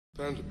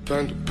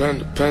Panda.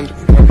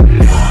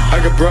 I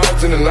got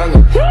broads in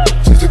Atlanta,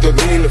 just took the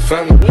lean in the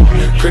family.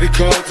 Credit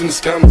cards and the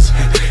scammers,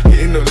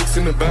 hitting the licks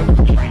in the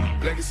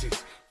band.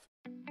 Legacies.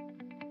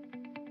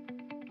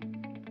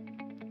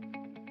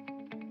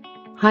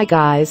 Hi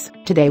guys,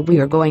 today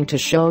we are going to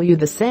show you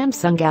the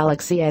Samsung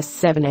Galaxy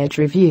S7 Edge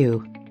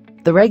review.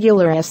 The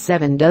regular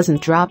S7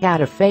 doesn't drop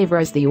out of favor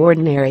as the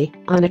ordinary,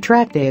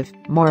 unattractive,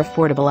 more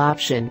affordable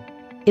option.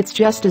 It's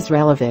just as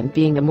relevant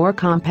being a more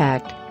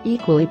compact,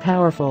 equally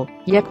powerful,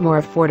 yet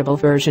more affordable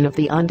version of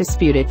the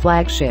undisputed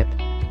flagship.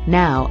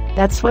 Now,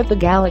 that's what the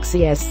Galaxy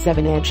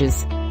S7 Edge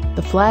is.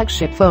 The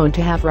flagship phone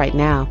to have right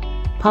now.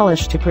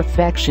 Polished to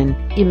perfection,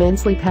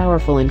 immensely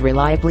powerful and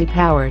reliably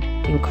powered,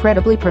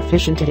 incredibly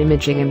proficient at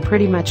imaging in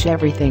pretty much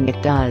everything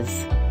it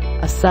does.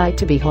 A sight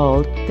to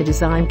behold, the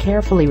design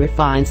carefully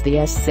refines the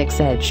S6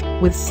 Edge,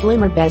 with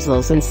slimmer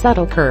bezels and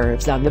subtle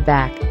curves on the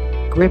back.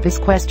 Grip is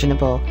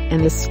questionable,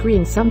 and the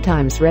screen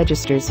sometimes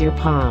registers your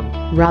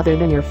palm, rather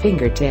than your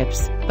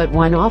fingertips, but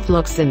one-off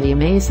looks and the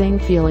amazing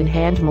feel in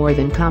hand more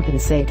than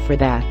compensate for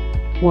that.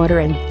 Water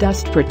and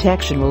dust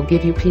protection will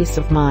give you peace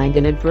of mind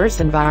in adverse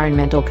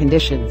environmental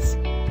conditions.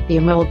 The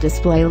AMOLED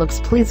display looks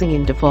pleasing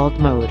in default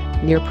mode,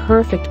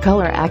 near-perfect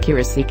color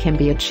accuracy can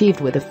be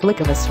achieved with a flick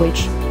of a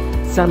switch.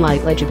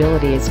 Sunlight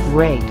legibility is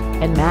great,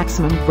 and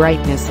maximum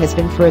brightness has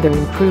been further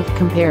improved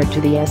compared to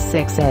the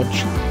S6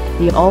 Edge.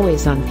 The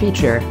always-on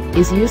feature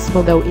is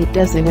useful, though it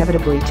does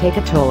inevitably take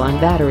a toll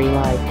on battery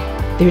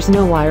life. There's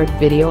no wired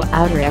video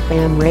out or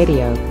FM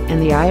radio,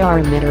 and the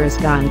IR emitter is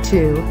gone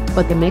too,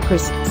 but the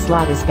microSD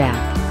slot is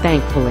back,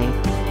 thankfully.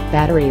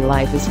 Battery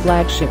life is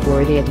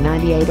flagship-worthy at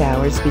 98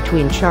 hours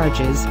between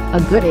charges,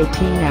 a good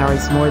 18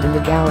 hours more than the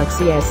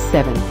Galaxy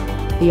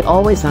S7. The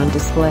always-on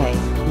display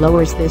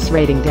lowers this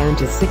rating down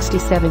to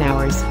 67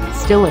 hours,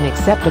 still an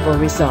acceptable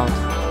result.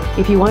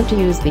 If you want to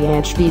use the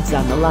Edge feeds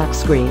on the lock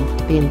screen,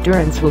 the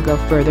endurance will go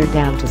further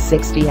down to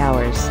 60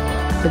 hours.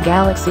 The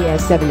Galaxy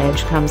S7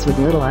 Edge comes with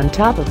little on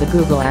top of the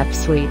Google App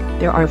Suite.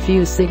 There are a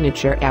few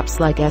signature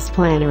apps like S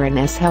Planner and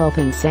S Health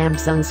and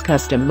Samsung's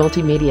custom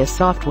multimedia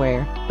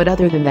software, but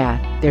other than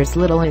that, there's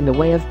little in the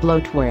way of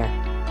bloatware.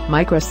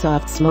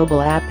 Microsoft's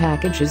mobile app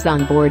package is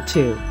on board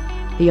too.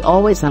 The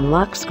always-on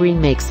lock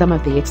screen makes some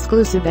of the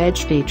exclusive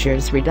Edge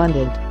features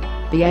redundant.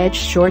 The Edge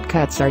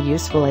shortcuts are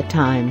useful at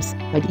times,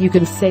 but you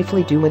can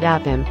safely do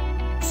without them.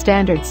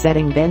 Standard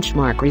setting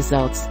benchmark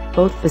results,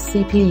 both the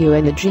CPU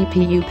and the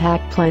GPU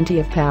pack plenty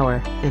of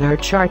power and are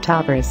chart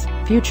toppers.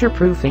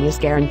 Future-proofing is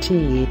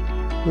guaranteed.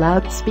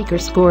 Loudspeaker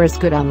score is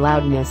good on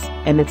loudness,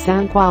 and its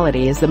sound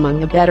quality is among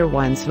the better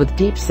ones with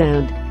deep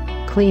sound.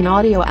 Clean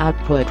audio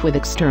output with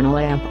external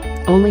amp.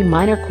 Only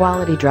minor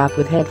quality drop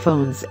with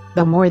headphones,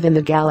 though more than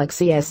the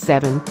Galaxy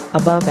S7,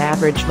 above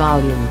average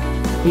volume.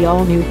 The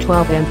all-new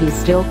 12MP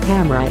still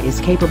camera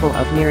is capable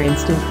of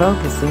near-instant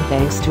focusing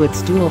thanks to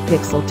its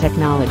dual-pixel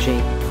technology.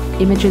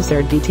 Images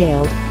are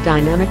detailed,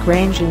 dynamic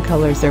range and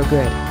colors are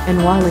good,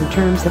 and while in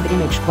terms of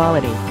image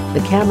quality,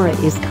 the camera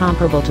is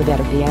comparable to that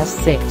of the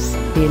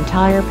S6, the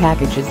entire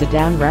package is a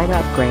downright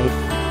upgrade.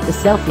 The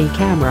selfie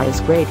camera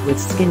is great with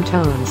skin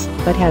tones,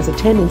 but has a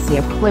tendency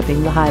of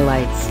clipping the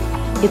highlights.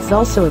 It's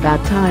also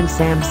about time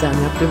Samsung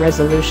upped the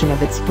resolution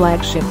of its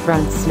flagship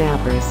front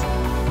snappers.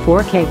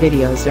 4K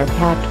videos are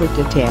packed with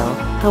detail,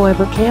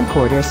 however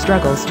camcorder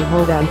struggles to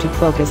hold on to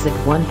focus at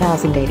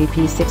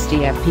 1080p 60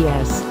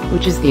 fps,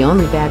 which is the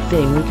only bad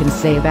thing we can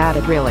say about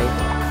it really.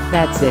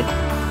 That's it.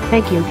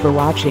 Thank you for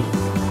watching.